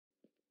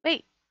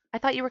Wait, I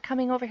thought you were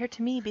coming over here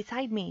to me,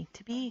 beside me,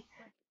 to be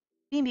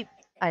me.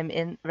 I'm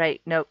in.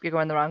 Right. Nope, you're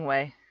going the wrong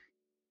way.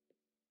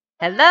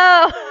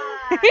 Hello.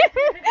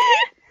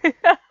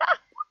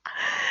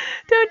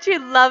 Don't you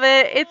love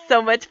it? It's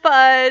so much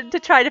fun to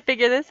try to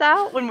figure this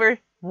out when we're.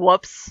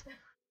 Whoops.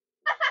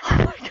 Oh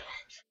my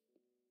gosh.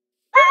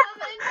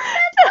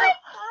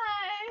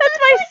 That's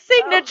my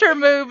signature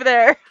move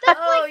there.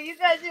 Oh, you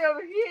guys are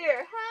over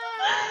here.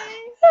 Hi.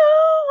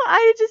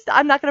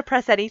 I'm not going to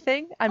press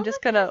anything. I'm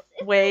just going to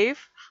wave.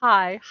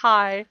 Hi,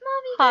 hi,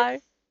 Mommy,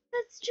 hi.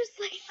 that's just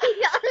like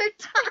the other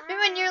time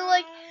when you're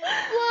like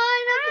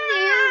flying up in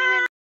the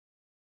air.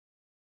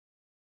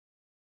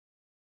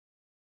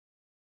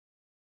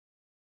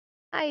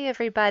 Hi,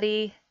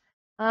 everybody.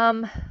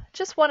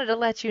 Just wanted to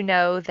let you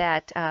know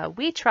that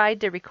we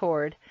tried to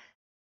record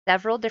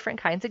several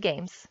different kinds of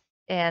games,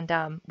 and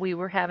we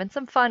were having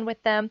some fun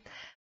with them.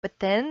 But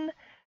then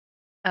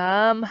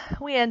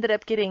we ended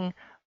up getting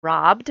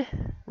robbed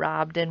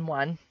in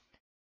one,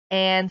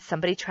 and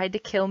somebody tried to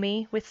kill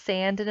me with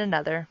sand in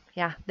another.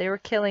 Yeah, they were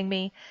killing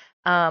me.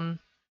 I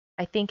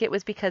think it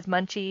was because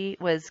Munchie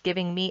was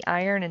giving me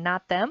iron and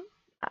not them.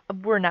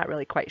 We're not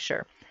really quite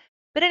sure.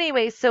 But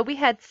anyway, so we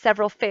had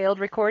several failed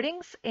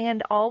recordings,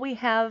 and all we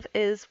have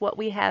is what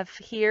we have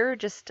here,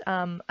 just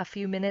a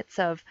few minutes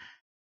of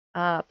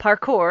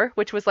parkour,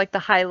 which was like the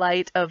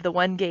highlight of the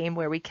one game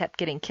where we kept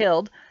getting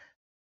killed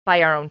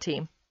by our own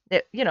team.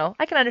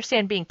 I can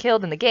understand being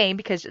killed in the game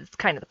because it's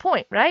kind of the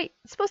point, right?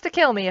 It's supposed to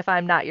kill me if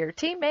I'm not your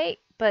teammate,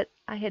 but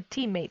I had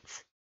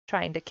teammates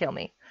trying to kill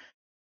me.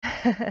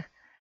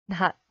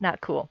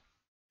 Not cool.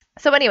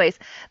 So anyways,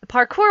 the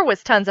parkour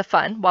was tons of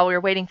fun while we were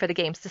waiting for the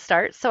games to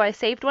start, so I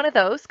saved one of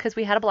those because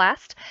we had a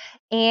blast.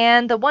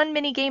 And the one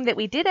mini game that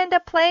we did end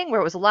up playing, where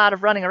it was a lot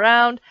of running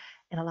around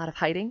and a lot of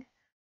hiding,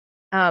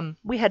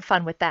 we had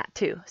fun with that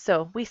too,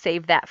 so we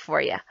saved that for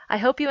you. I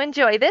hope you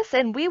enjoy this,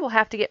 and we will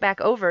have to get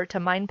back over to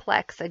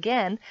Mineplex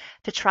again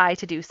to try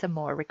to do some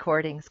more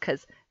recordings,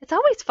 because it's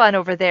always fun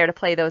over there to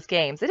play those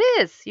games. It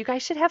is! You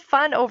guys should have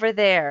fun over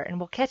there, and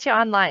we'll catch you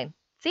online.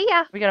 See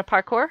ya! We're gonna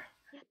parkour?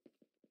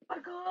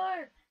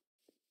 Parkour.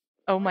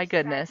 Oh my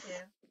goodness.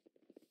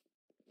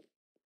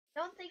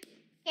 Don't think you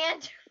can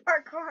do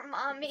parkour,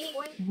 Mommy.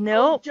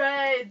 Nope. Oh,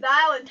 Jay,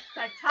 that was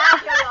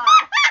spectacular.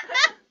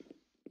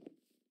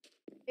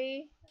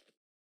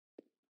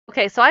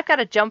 Okay, so I've got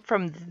to jump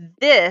from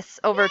this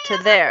over to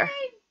there.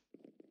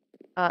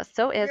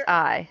 So is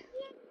I.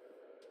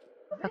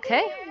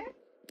 Okay.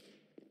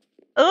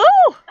 Ooh!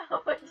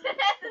 Oh, at the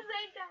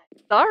same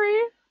time.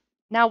 Sorry.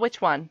 Now which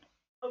one?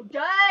 Oh,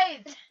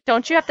 Jay.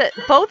 Don't you have to?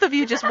 Both of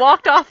you just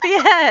walked off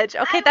the edge.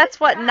 Okay, that's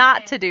what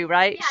not to do,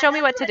 right? Yeah, Show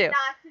me what to do.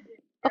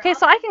 Okay,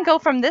 so I can go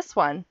from this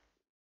one.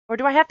 Or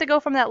do I have to go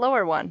from that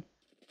lower one?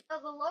 So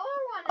the lower one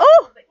is Oh!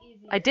 a little bit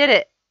easier. I did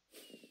it.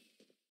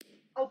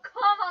 Oh,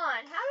 come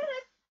on. How did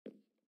I?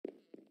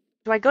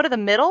 Do I go to the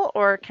middle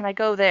or can I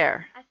go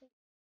there? I think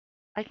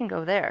I can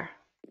go there.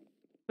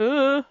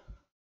 Then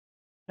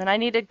I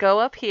need to go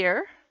up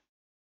here.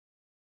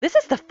 This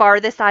is the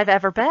farthest I've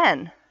ever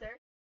been.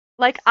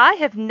 Like, I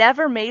have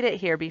never made it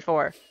here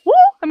before. Woo!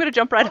 I'm gonna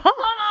jump right off. Come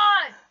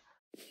on.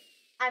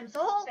 I'm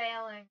so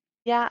failing.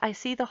 Yeah, I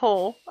see the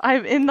hole.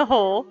 I'm in the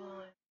hole.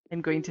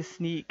 I'm going to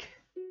sneak.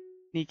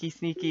 Sneaky,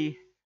 sneaky.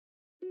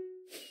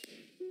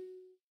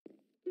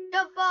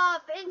 Jump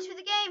off into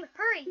the game.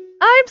 Hurry.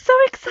 I'm so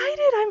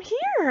excited. I'm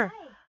here.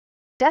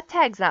 Death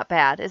tag's not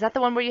bad. Is that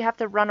the one where you have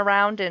to run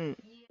around and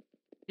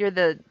you're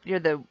the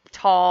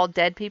tall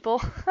dead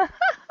people?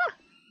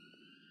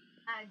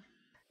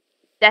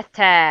 Death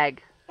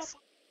tag.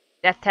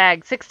 Death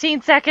tag.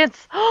 16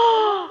 seconds.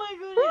 Oh my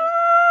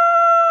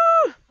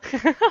goodness. Woo!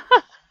 Can't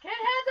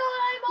handle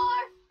it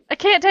anymore. I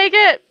can't take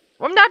it.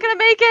 I'm not gonna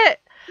make it.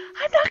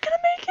 I'm not gonna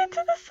make it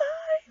to the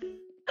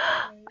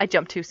side. I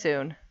jumped too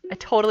soon. I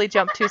totally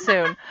jumped too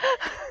soon.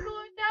 I'm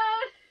going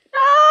down.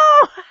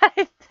 No!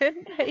 I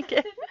didn't make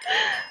it.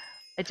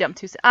 I jumped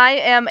too soon. I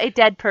am a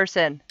dead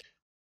person.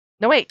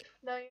 No, wait.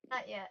 No, you're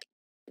not yet.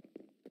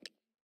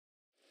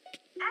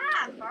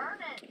 Ah, burn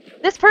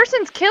it. This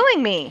person's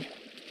killing me.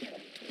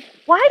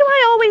 Why do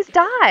I always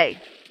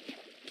die?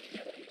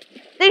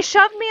 They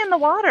shoved me in the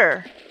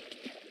water.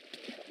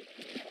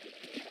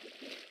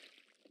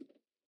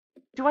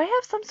 Do I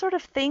have some sort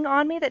of thing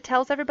on me that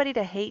tells everybody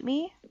to hate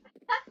me?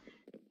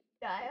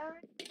 Die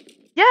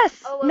already?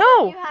 Yes. Oh, well,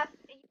 No. then you have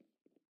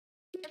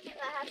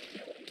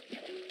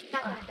You're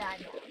not gonna die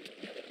now.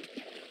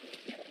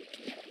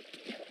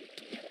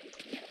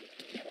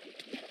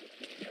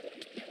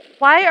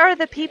 Why are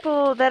the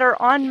people that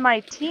are on my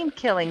team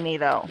killing me,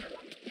 though?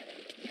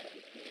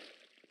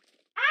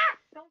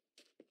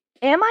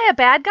 Am I a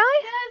bad guy?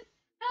 Yes.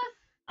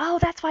 Oh,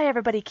 that's why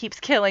everybody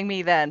keeps killing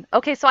me then.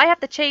 Okay, so I have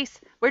to chase.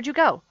 Where'd you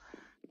go?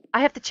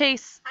 I have to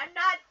chase. I'm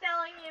not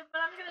telling you, but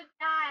I'm gonna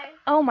die.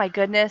 Oh my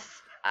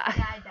goodness. Yeah,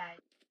 I died.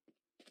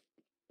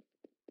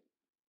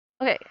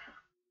 Okay.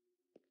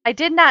 I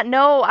did not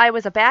know I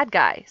was a bad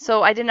guy,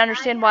 so I didn't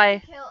understand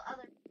why. Kill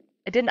other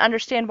I didn't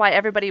understand why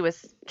everybody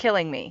was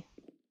killing me.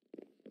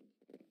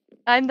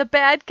 I'm the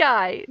bad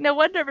guy. No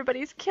wonder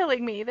everybody's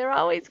killing me. They're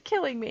always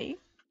killing me.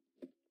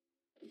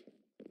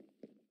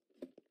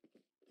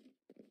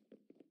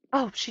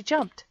 Oh, she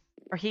jumped.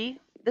 Or he?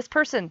 This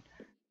person.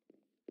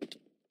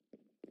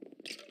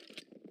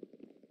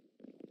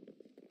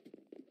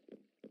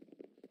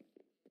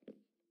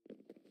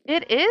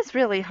 It is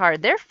really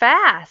hard. They're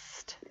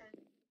fast.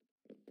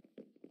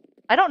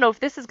 I don't know if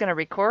this is going to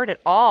record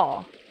at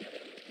all.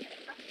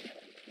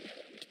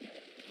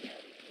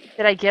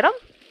 Did I get him?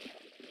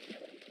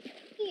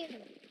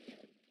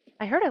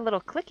 I heard a little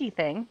clicky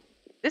thing.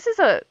 This is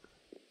a...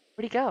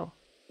 Where'd he go?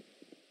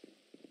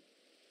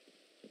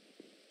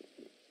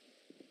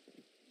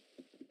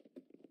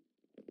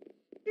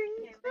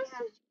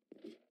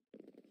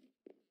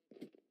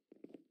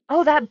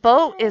 Oh, that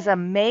boat is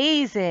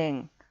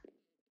amazing.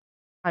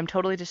 I'm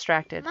totally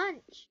distracted.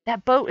 Munch.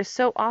 That boat is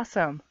so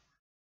awesome.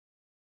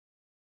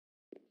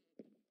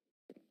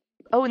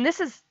 Oh, and this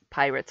is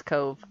Pirate's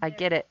Cove. I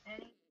get it.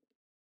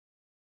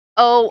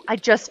 Oh, I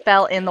just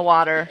fell in the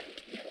water.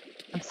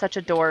 I'm such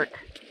a dork.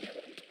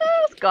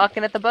 I was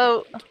gawking at the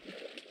boat.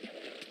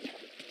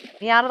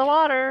 Me out of the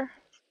water.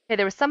 Okay,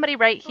 there was somebody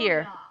right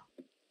here.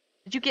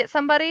 Did you get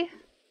somebody?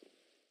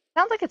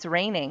 Sounds like it's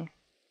raining.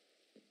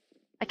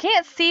 I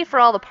can't see for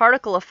all the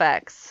particle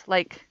effects.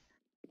 Like,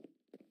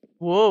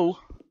 whoa.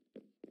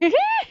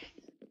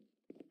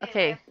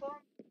 Okay.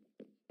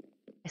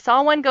 I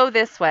saw one go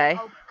this way.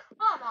 Oh,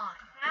 come on.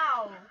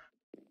 How?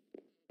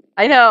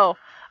 I know.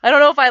 I don't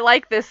know if I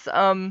like this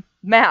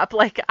map.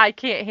 Like, I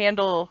can't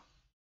handle...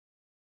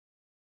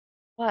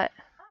 What?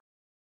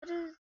 What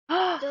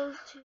is those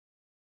two?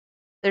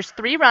 There's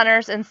 3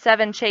 runners and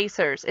 7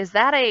 chasers. Is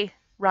that a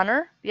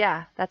runner?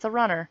 Yeah, that's a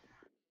runner.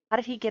 How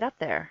did he get up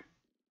there?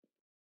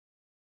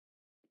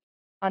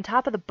 On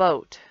top of the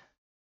boat.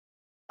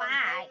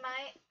 Why?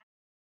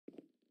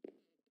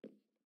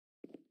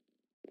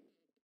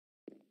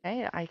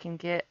 Okay, I can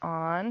get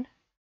on.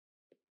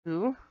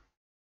 Ooh.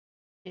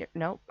 Here.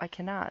 Nope, I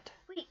cannot.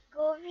 Wait,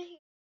 go over here.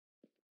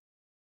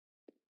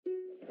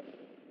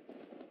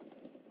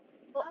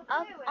 Go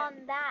up on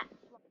that.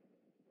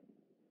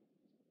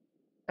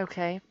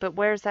 Okay, but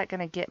where's that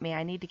gonna get me?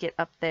 I need to get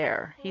up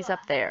there. He's up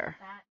there.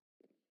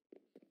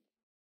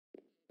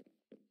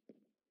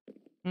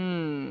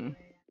 Hmm.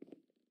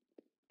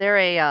 Is there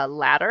a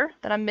ladder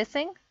that I'm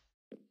missing?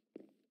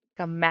 Like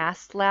a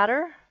mast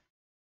ladder?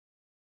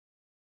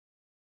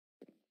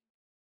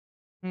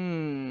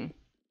 Hmm.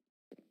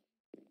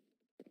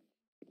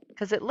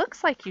 Because it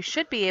looks like you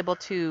should be able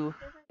to...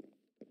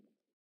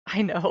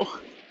 I know.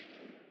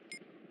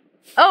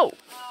 Oh!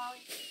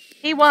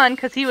 He won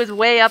because he was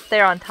way up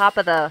there on top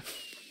of the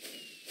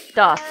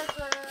stuff.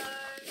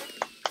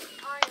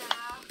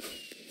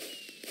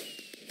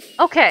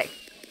 Okay.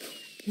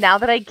 Now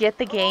that I get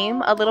the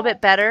game a little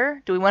bit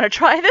better, do we want to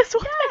try this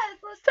one? Yes,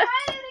 let's try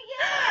it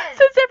again.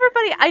 Since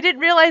everybody... I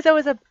didn't realize I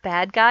was a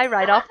bad guy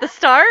right off the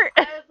start.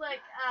 I was like,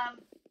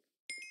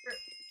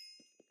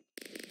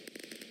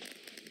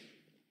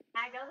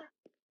 tag other.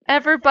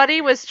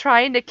 Everybody was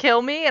trying to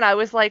kill me, and I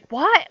was like,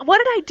 what? What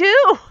did I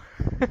do?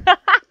 You're a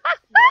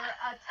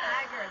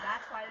tagger.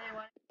 That's why they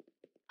want.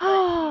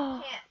 Oh.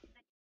 You can't.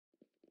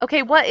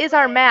 Okay, what is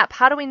our map?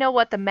 How do we know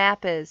what the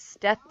map is?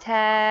 Death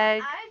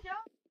tag. I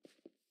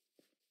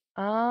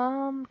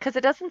don't. Because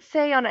it doesn't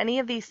say on any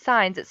of these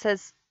signs. It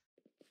says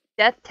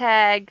death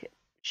tag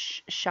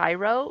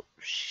Shiro?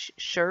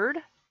 Sherd?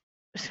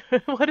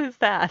 What is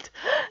that?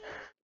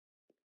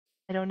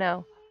 I don't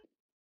know.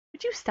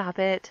 Would you stop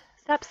it?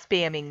 Stop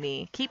spamming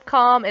me. Keep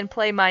calm and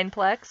play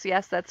Mineplex.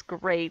 Yes, that's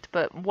great,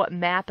 but what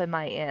map am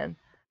I in?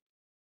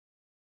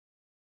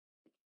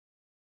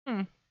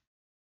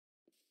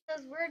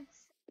 Those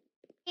words.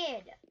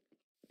 Kid.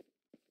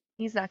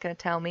 He's not going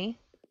to tell me.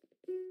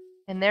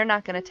 And they're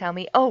not going to tell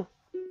me. Oh,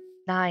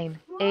 9,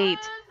 8.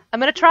 I'm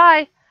going to try.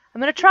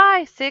 I'm going to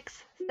try.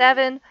 6,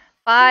 7,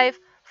 5,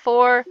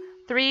 4,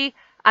 3.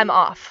 I'm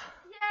off.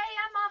 Yay,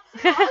 I'm off.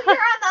 Oh, you're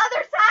on the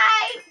other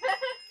side.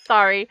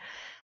 Sorry.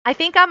 I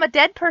think I'm a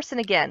dead person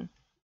again.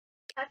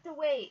 I have to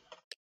wait.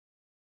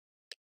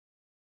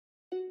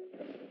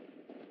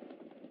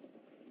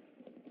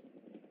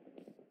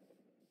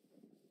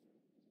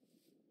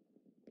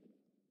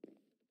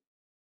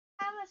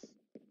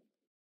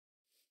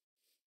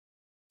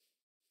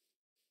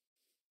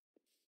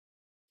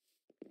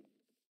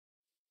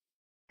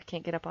 I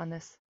can't get up on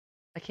this.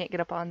 I can't get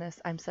up on this.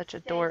 I'm such a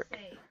dork.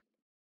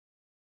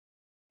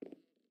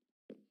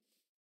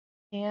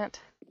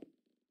 Can't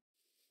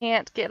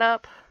get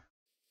up.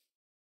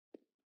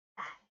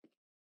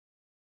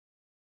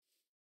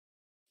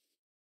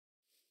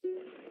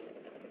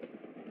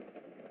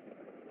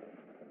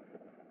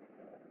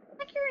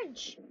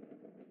 Accurate.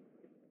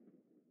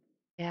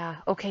 Yeah.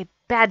 Okay,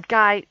 bad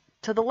guy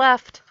to the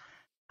left.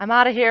 I'm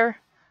out of here.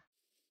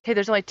 Okay,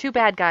 there's only 2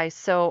 bad guys,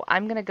 so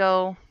I'm gonna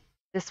go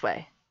this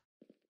way.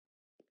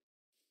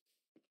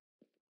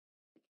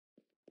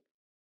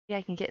 Yeah,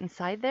 I can get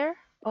inside there.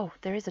 Oh,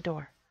 there is a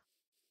door.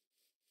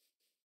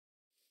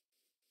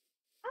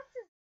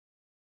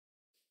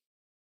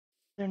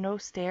 There are no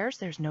stairs?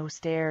 There's no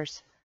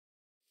stairs.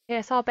 Okay,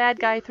 I saw a bad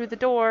guy through the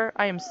door.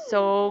 I am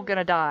so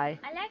gonna die.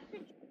 I like the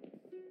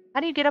How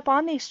do you get up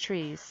on these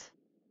trees?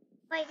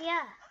 idea.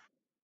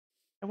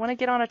 I want to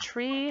get on a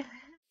tree.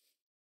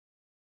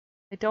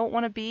 I don't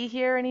want to be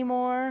here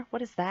anymore.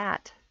 What is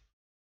that?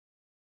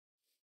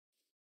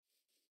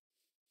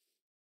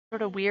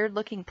 Sort of weird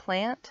looking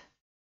plant.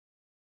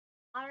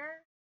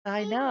 Water.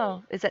 I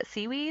know. Is that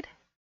seaweed?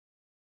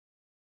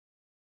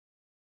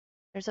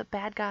 There's a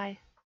bad guy.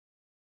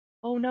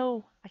 Oh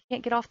no, I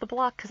can't get off the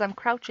block because I'm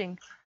crouching.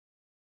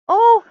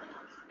 Oh,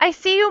 I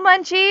see you,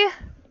 Munchie.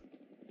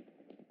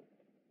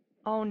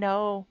 Oh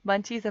no,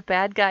 Munchie's a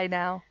bad guy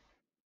now.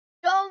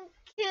 Don't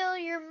kill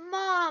your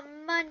mom,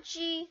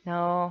 Munchie.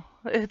 No,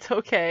 it's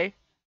okay.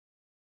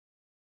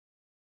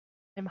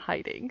 I'm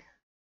hiding.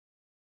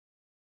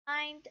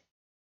 Find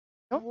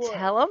Don't wood.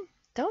 tell him.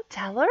 Don't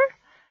tell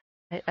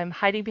her. I'm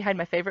hiding behind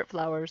my favorite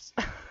flowers.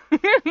 Where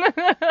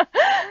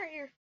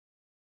your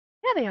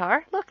Yeah, they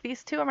are. Look,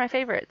 these two are my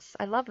favorites.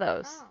 I love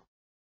those. oh.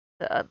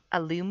 The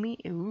Illumi.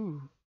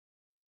 Ooh.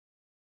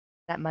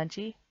 That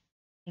Munchie?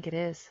 I think it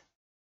is.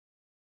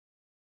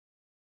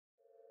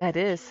 That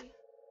is.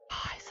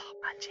 Oh, I saw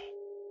Munchie.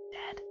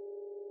 Dead.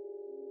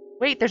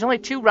 Wait, there's only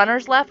 2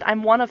 runners left?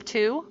 I'm one of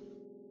 2?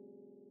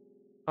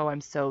 Oh,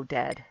 I'm so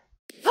dead.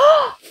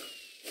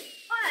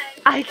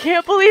 I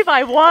can't believe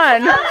I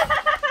won! I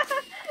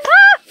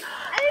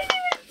didn't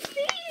even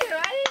see you.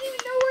 I didn't even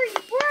know where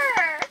you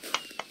were.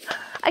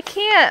 I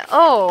can't.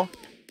 Oh.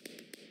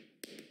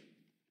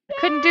 I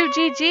couldn't do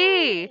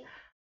GG.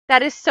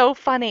 That is so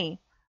funny.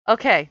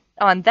 Okay,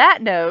 on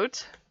that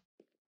note,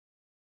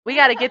 we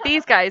got to get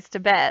these guys to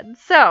bed.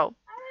 So, I didn't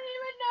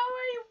even know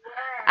where you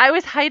were. I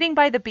was hiding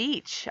by the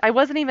beach. I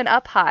wasn't even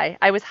up high.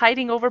 I was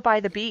hiding over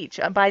by the beach,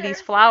 by these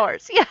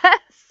flowers.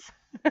 Yes.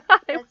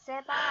 Let's say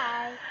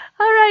bye.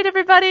 All right,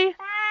 everybody.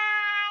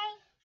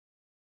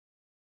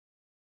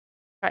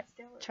 Bye.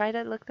 Try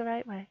to look the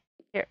right way.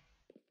 Here.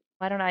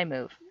 Why don't I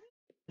move?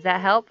 Does that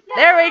help?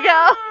 There we go.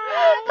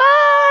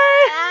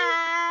 Bye.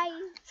 Bye.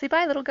 Say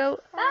bye, little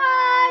goat.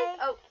 Bye.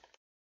 Oh.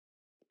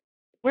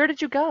 Where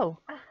did you go?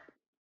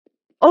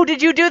 Oh,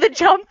 did you do the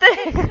jump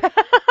thing?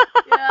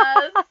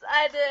 Yes,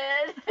 I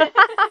did.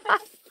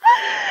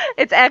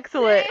 It's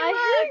excellent. I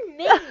heard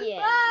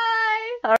minions.